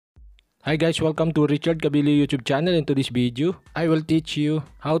Hi guys, welcome to Richard Cabile YouTube channel. In today's video, I will teach you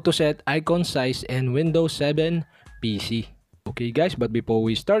how to set icon size in Windows 7 PC. Okay guys, but before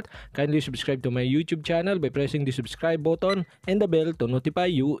we start, kindly subscribe to my YouTube channel by pressing the subscribe button and the bell to notify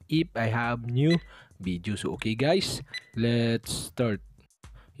you if I have new videos. Okay guys, let's start.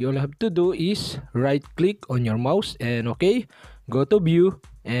 You all have to do is right click on your mouse and go to view,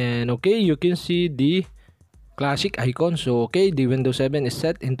 and you can see the classic icon. So the Windows 7 is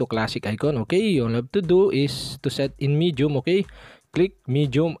set into classic icon. You all have to do is to set in medium. Click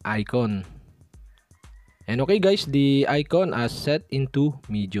medium icon, and guys, the icon is set into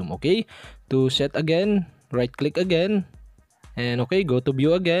medium. To set again, right click again, and go to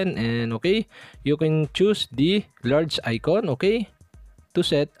view again, and you can choose the large icon to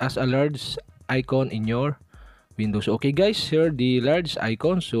set as a large icon in your Windows. Okay guys, here the large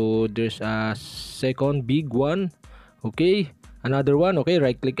icon. So there's a second big one. Another one.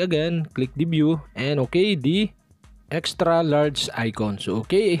 Right click again, click the view, and the extra large icon. So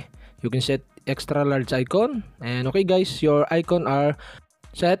you can set extra large icon, and guys, your icon are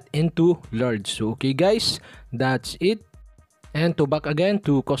set into large. So guys, that's it. And to back again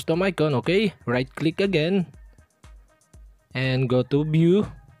to custom icon, right click again and go to view,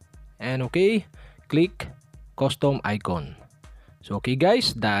 and click custom icon. So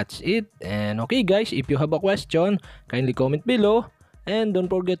guys, that's it. And guys, if you have a question, kindly comment below, and don't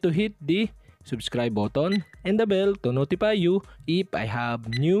forget to hit the subscribe button and the bell to notify you if I have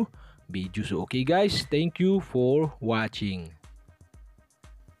new videos. So guys, thank you for watching.